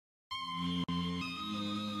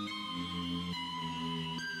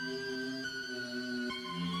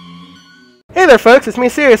there folks, it's me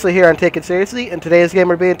Seriously here on Taken Seriously, and today's game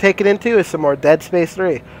we're being taken into is some more Dead Space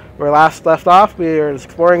 3. Where last left off, we were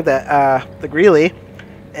exploring the Greely,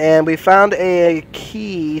 and we found a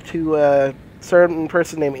key to a certain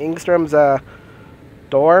person named Ingstrom's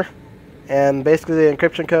door, and basically the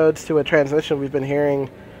encryption codes to a transmission we've been hearing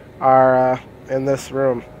are in this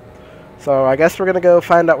room. So I guess we're going to go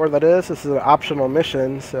find out where that is. This is an optional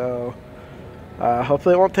mission, so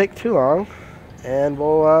hopefully it won't take too long. And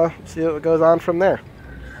we'll see what goes on from there.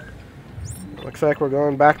 Looks like we're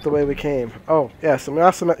going back the way we came. Oh, yes, and we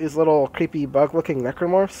also met these little creepy bug-looking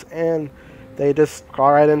necromorphs, and they just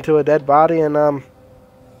crawl right into a dead body and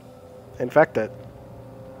infect it.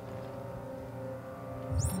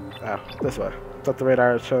 Oh, this way. I thought the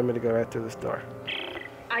radar was showing me to go right through this door.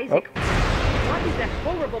 Isaac, what is that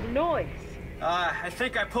horrible noise? I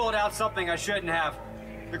think I pulled out something I shouldn't have.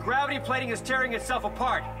 The gravity plating is tearing itself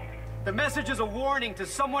apart. The message is a warning to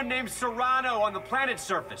someone named Serrano on the planet's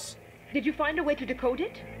surface. Did you find a way to decode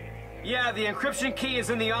it? Yeah, the encryption key is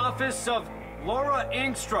in the office of Laura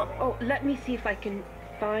Ingstrom. Oh, let me see if I can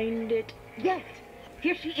find it. Yes,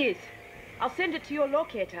 here she is. I'll send it to your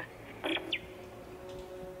locator.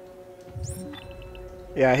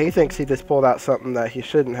 Yeah, he thinks he just pulled out something that he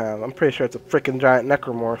shouldn't have. I'm pretty sure it's a freaking giant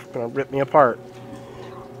necromorph gonna rip me apart.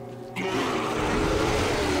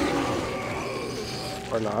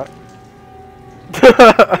 Or not.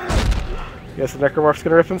 Guess the necromorph's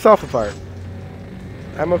gonna rip himself apart.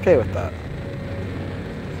 I'm okay with that.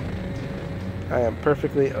 I am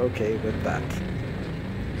perfectly okay with that.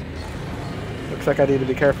 Looks like I need to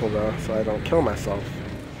be careful though, so I don't kill myself.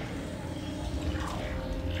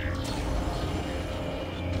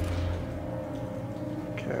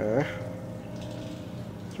 Okay.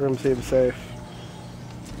 This room seems safe.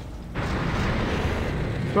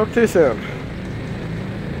 Spoke too soon.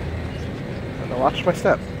 And I watched my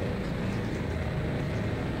step.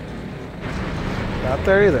 Not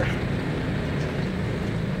there either.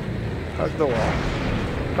 Hug the wall.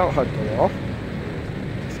 Don't hug the wall.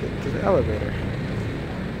 Let's get to the elevator.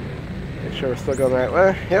 Make sure we're still going the right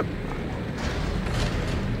way. Yep.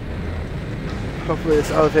 Hopefully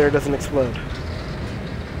this elevator doesn't explode.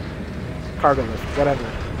 Cargo lift, whatever.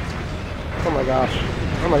 Oh my gosh.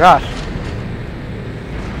 Oh my gosh.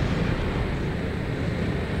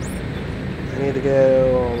 I need to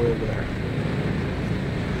go all the way over there.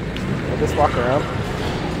 I'll just walk around.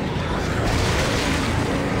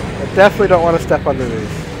 I definitely don't want to step under these.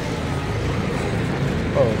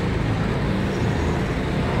 Oh.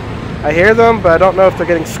 I hear them, but I don't know if they're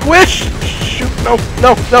getting squished! Shoot! No!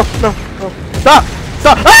 No! No! No! No! Stop!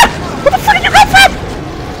 Stop! Ah! Where the fuck did you come from?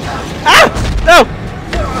 Ah! No!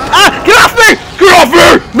 Ah! Get off me! Get off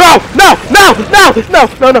me! No! No! No! No! No!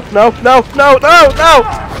 No! No! No! No! No! No!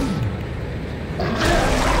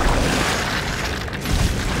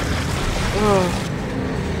 Oh.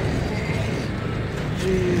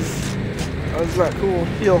 Jeez. That was not cool.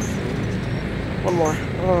 Heal. One more.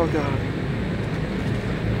 Oh god.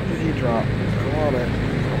 What did he drop? I want it.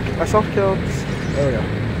 I'll get myself killed. There we go.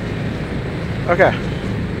 Okay.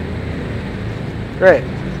 Great.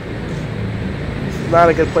 This is not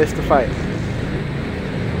a good place to fight.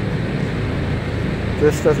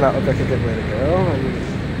 This does not look like a good way to go. And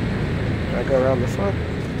can I go around this one?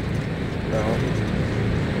 No.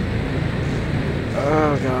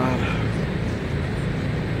 Oh god.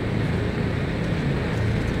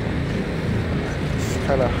 Just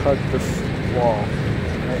kind of hug this wall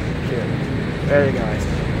right here. There you guys.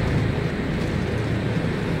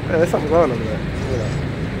 Hey, there's something glowing over there. Look at that.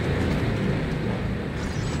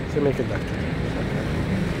 Semiconductor. Okay.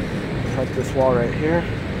 Hug this wall right here.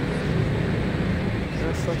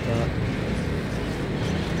 Just like that.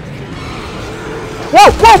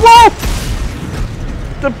 Whoa! Whoa! Whoa!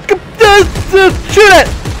 Shoot it!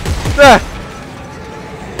 Ah!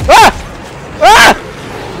 Ah!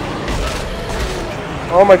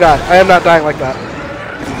 Oh my god, I am not dying like that.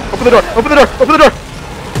 Open the door! Open the door! Open the door!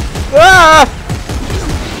 Ah!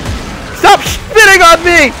 Stop spitting on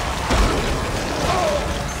me!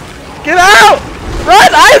 Get out!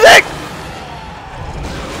 Run, Isaac!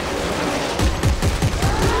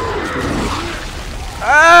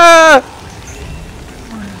 Ah!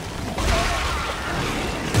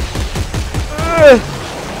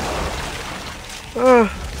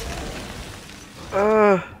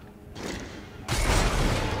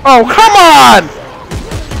 Oh, come on!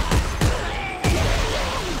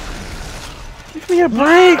 Give me a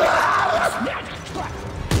break!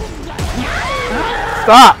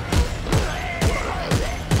 Stop!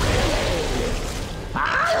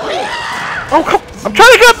 Oh, come! I'm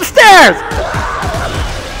trying to get up the stairs!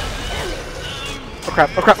 Oh crap,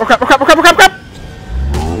 oh crap, oh crap, oh crap, oh crap, oh crap, oh crap!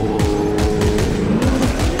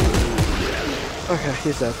 Okay,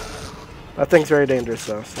 he's dead. That thing's very dangerous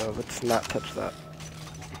though, so let's not touch that.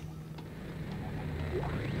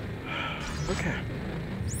 Okay.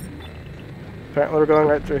 Apparently we're going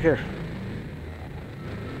right through here.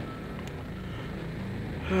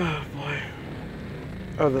 Oh boy.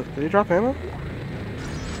 Oh, did he drop ammo?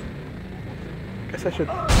 Guess I should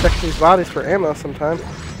check these bodies for ammo sometime.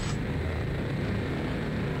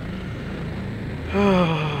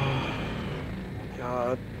 Oh,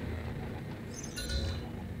 God.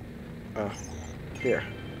 Oh, here.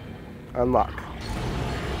 Unlock.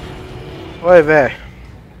 Oy vey.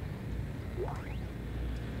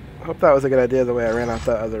 I hope that was a good idea the way I ran out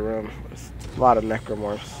that other room. There's a lot of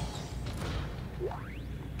necromorphs.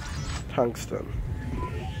 Tungsten.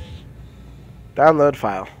 Download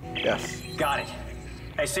file. Yes. Got it.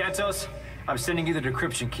 Hey, Santos, I'm sending you the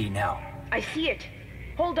decryption key now. I see it.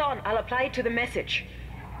 Hold on, I'll apply it to the message.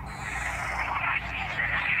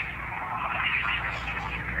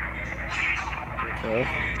 Okay.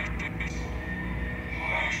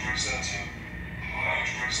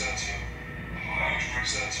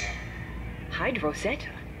 Hide Rosetta?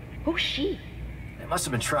 Who's she? They must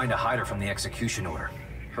have been trying to hide her from the execution order.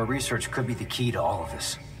 Her research could be the key to all of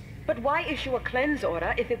this. But why issue a cleanse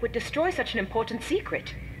order if it would destroy such an important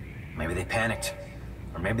secret? Maybe they panicked.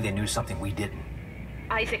 Or maybe they knew something we didn't.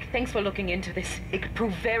 Isaac, thanks for looking into this. It could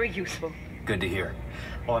prove very useful. Good to hear.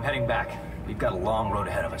 Well, I'm heading back. We've got a long road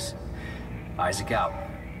ahead of us. Isaac out.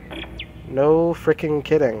 No freaking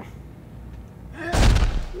kidding.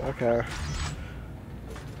 Okay.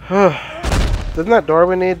 Didn't that door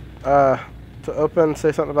we need to open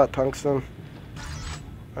say something about tungsten?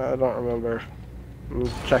 I don't remember. Let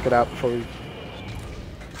me check it out before we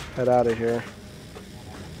head out of here.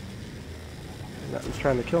 Nothing's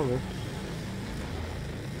trying to kill me.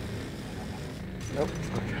 Nope.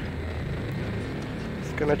 Okay.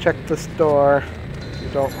 Just gonna check this door, if you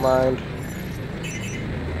don't mind.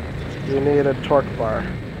 You need a torque bar,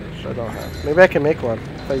 which I don't have. Maybe I can make one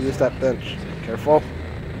if I use that bench. Careful.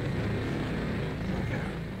 Okay.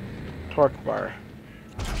 Torque bar.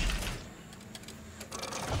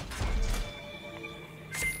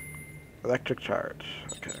 Electric charge.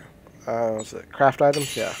 Okay. Is it craft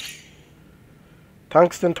items? Yeah.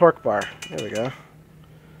 Tungsten torque bar. There we go.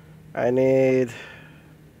 I need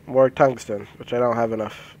more tungsten, which I don't have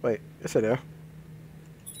enough. Wait, yes I do.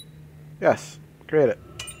 Yes. Create it.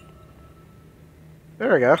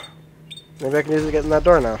 There we go. Maybe I can use it to get in that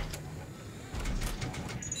door now.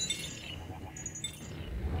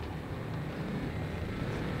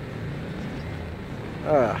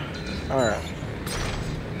 Alright.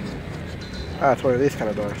 Ah, it's one of these kind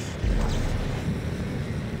of doors.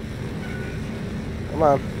 Come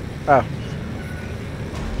on. Oh.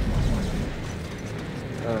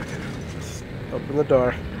 Okay. Just open the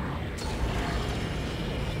door.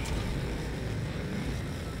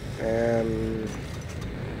 And...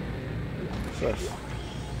 what's this?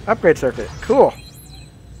 Upgrade circuit. Cool!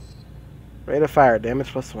 Rate of fire.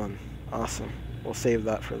 Damage +1. Awesome. We'll save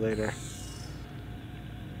that for later.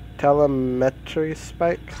 Telemetry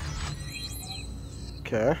spike.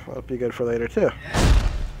 Okay, that'll be good for later too.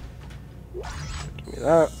 Give me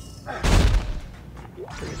that.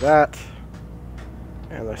 Give me that.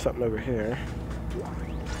 And there's something over here.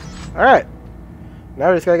 Alright. Now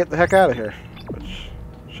we just gotta get the heck out of here. Which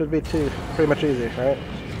should be pretty much easy, right?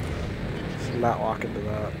 Just not walk into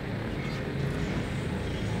that.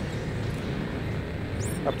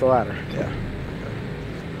 Up the ladder, yeah. Okay.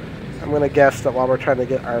 I'm gonna guess that while we're trying to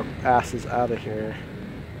get our asses out of here,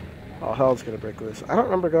 all hell's gonna break loose. I don't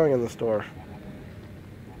remember going in this door.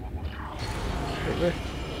 Did we?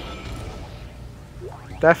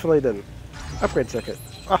 Definitely didn't. Upgrade circuit.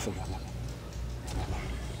 Awesome.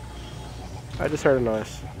 I just heard a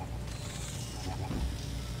noise.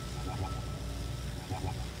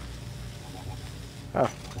 Oh,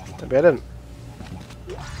 maybe I didn't.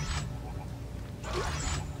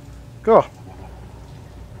 Cool.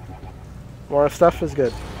 More stuff is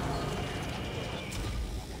good.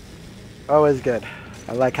 Always good.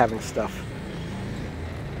 I like having stuff.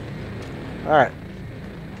 Alright.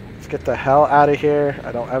 Let's get the hell out of here.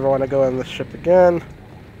 I don't ever want to go on this ship again.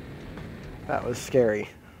 That was scary.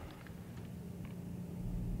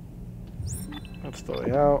 That's the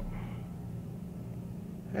way out.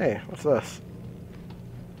 Hey, what's this?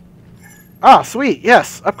 Ah, sweet!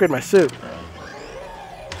 Yes! Upgrade my suit.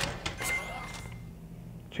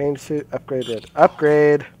 Change suit, upgraded.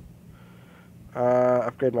 Upgrade!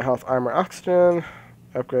 Upgrade my health, armor, oxygen.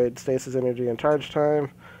 Upgrade stasis energy and charge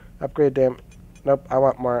time. Upgrade nope, I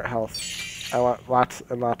want more health. I want lots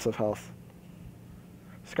and lots of health.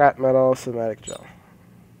 Scrap metal, somatic gel.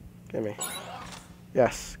 Gimme.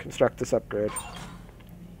 Yes, construct this upgrade.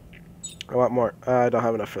 I want more. I don't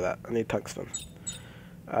have enough for that. I need tungsten.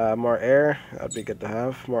 More air. That'd be good to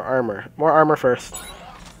have. More armor. More armor first.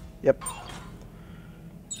 Yep.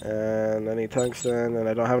 And I need tungsten, and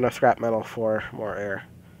I don't have enough scrap metal for more air.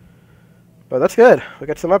 But that's good. We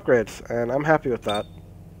got some upgrades, and I'm happy with that.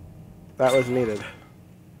 That was needed.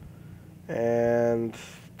 And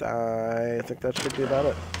I think that should be about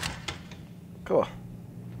it. Cool.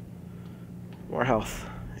 More health.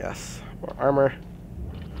 Yes. More armor.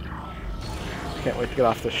 Can't wait to get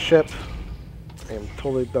off the ship. I am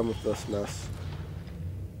totally done with this mess.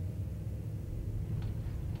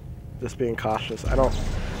 Just being cautious. I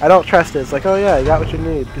don't trust it. It's like, oh yeah, you got what you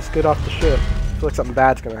need. Just get off the ship. I feel like something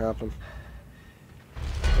bad's gonna happen.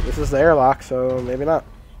 But this is the airlock, so maybe not.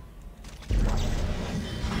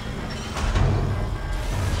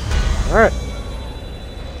 Alright.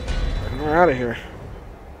 And we're out of here.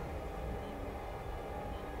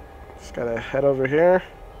 Just gotta head over here.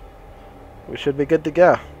 We should be good to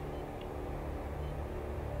go.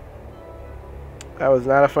 That was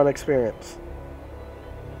not a fun experience.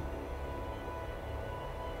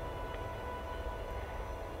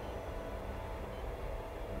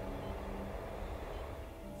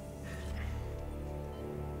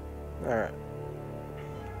 Alright.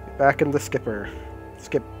 Back in the skipper.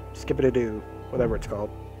 Skippity-doo. Whatever it's called.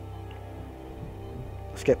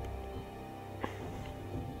 Skip.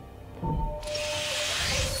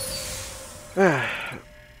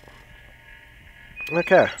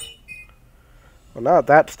 Okay. Well, now that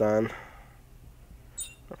that's done,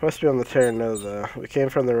 we're supposed to be on the Terra Nova. We came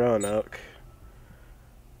from the Roanoke.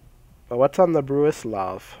 But what's on the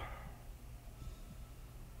Bruislav?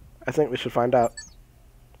 I think we should find out.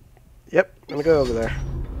 Yep, I'm gonna go over there.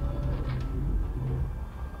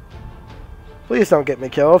 Please don't get me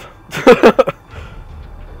killed.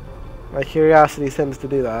 My curiosity tends to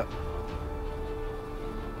do that.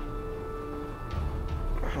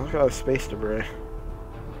 Look at all the space debris.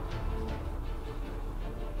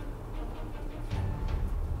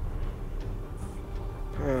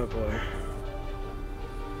 Oh boy.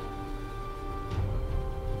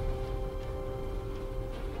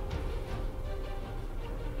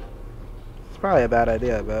 It's probably a bad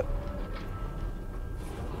idea, I bet.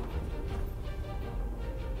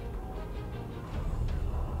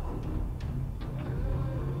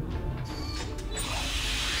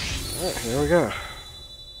 Alright, here we go.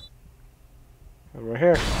 And we're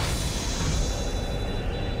here.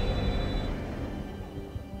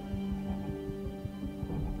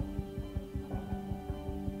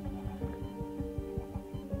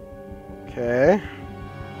 Okay.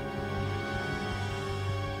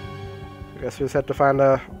 I guess we just have to find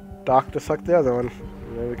a dock just like the other one.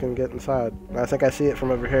 Maybe we can get inside. I think I see it from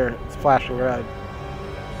over here. It's flashing red.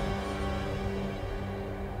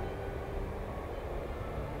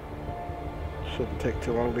 Shouldn't take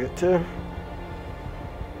too long to get to.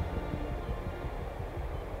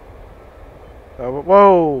 Oh,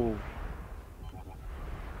 whoa!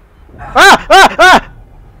 Ah! Ah! Ah!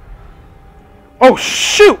 Oh,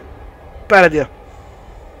 shoot! Bad idea.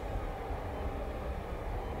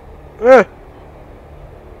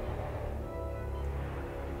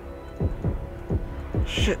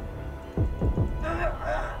 Shit.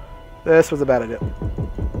 This was a bad idea.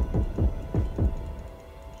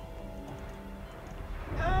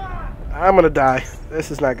 I'm gonna die. This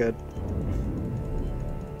is not good.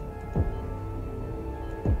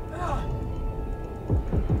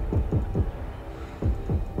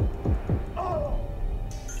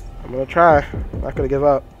 I'm gonna try. I'm not gonna give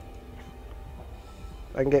up.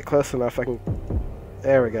 If I can get close enough, I can...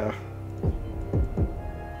 There we go.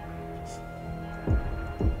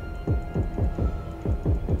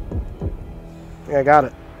 I think I got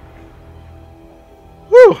it.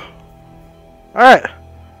 Woo! Alright.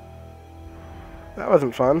 That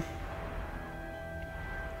wasn't fun.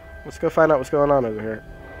 Let's go find out what's going on over here.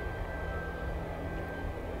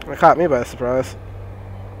 It caught me by surprise.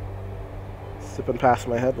 Sipping past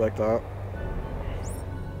my head like that.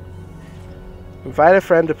 Invite a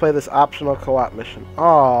friend to play this optional co-op mission.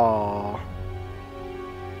 Aww.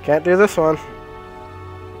 Can't do this one.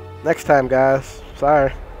 Next time, guys.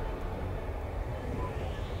 Sorry.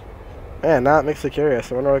 Man, now it makes me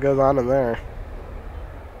curious. I wonder what goes on in there.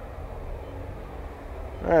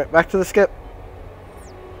 Alright, back to the skip.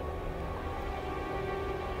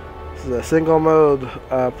 This is a single mode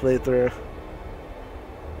playthrough.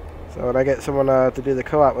 So when I get someone to do the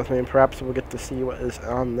co-op with me, perhaps we'll get to see what is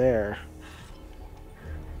on there.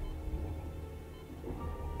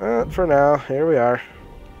 For now, here we are.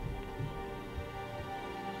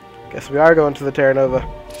 Guess we are going to the Terra Nova.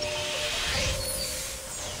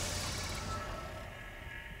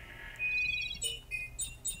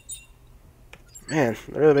 Man,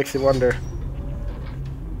 it really makes you wonder.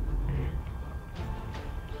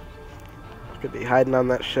 Could be hiding on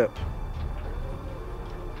that ship.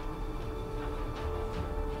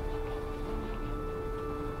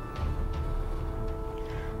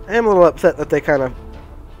 I am a little upset that they kind of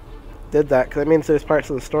did that, because it means there's parts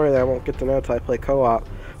of the story that I won't get to know until I play co-op,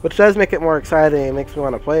 which does make it more exciting and makes me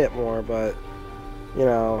want to play it more, but, you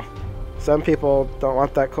know, some people don't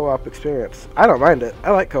want that co-op experience. I don't mind it.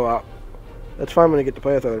 I like co-op. It's fun when you get to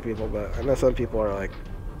play with other people, but I know some people are like,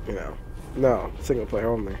 you know, no, single player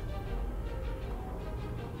only.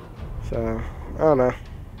 So, I don't know.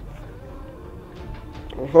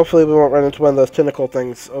 Well, hopefully we won't run into one of those tentacle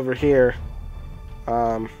things over here.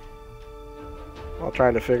 While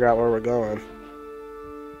trying to figure out where we're going.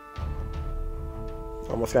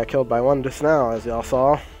 Almost got killed by one just now, as y'all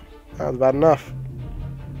saw. That was bad enough.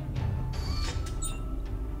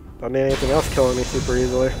 Don't need anything else killing me super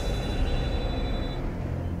easily.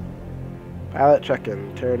 Pilot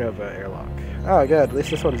check-in, Terra Nova airlock. Oh, good. At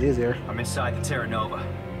least this one's easier. I'm inside the Terra Nova.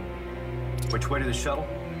 Which way to the shuttle?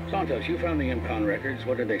 Santos, you found the IMCON records.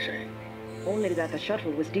 What did they say? Only that the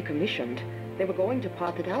shuttle was decommissioned. They were going to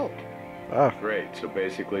pop it out. Oh. Great, so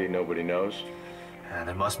basically nobody knows?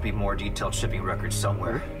 There must be more detailed shipping records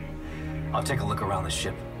somewhere. I'll take a look around the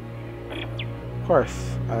ship. Of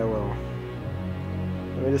course, I will.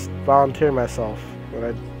 Let me just volunteer myself when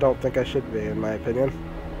I don't think I should be, in my opinion.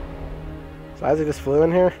 So Isaac just flew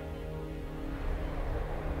in here?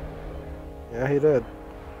 Yeah, he did.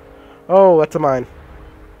 Oh, that's a mine.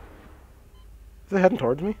 Is it heading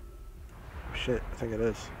towards me? Oh, shit, I think it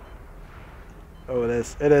is. Oh, it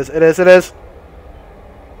is. It is. It is. It is.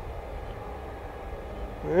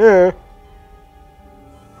 Yeah.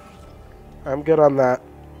 I'm good on that.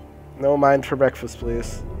 No mines for breakfast,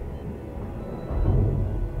 please.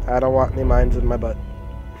 I don't want any mines in my butt.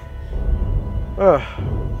 Ugh.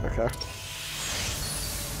 Okay.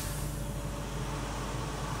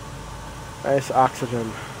 Nice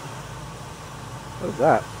oxygen. What is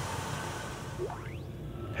that?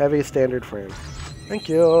 Heavy standard frame. Thank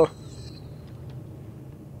you.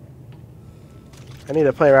 I need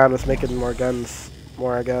to play around with making more guns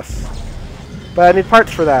more, I guess. But I need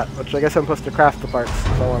parts for that, which I guess I'm supposed to craft the parts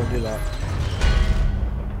if I want to do that.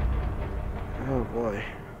 Oh boy.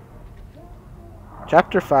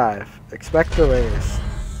 Chapter 5. Expect delays.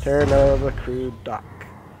 Terra Nova Crew Dock.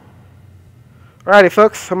 Alrighty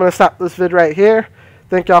folks, I'm going to stop this vid right here.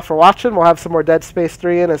 Thank y'all for watching. We'll have some more Dead Space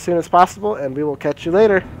 3 in as soon as possible, and we will catch you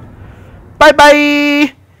later.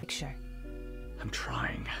 Bye-bye! I'm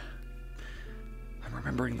trying. I'm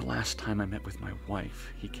remembering the last time I met with my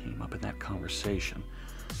wife. He came up in that conversation.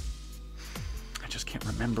 I just can't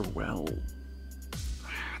remember well.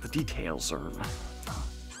 The details are...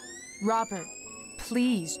 Robert,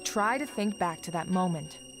 please try to think back to that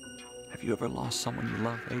moment. Have you ever lost someone you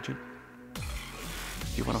love, Agent?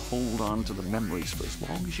 You want to hold on to the memories for as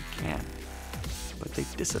long as you can, but they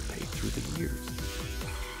dissipate through the years.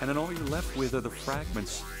 And then all you're left with are the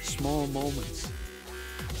fragments, small moments.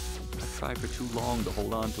 I've tried for too long to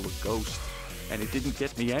hold on to a ghost, and it didn't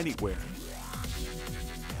get me anywhere.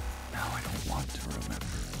 Now I don't want to remember.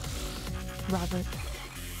 Robert,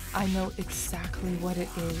 I know exactly what it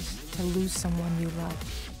is to lose someone you love.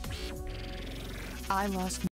 I lost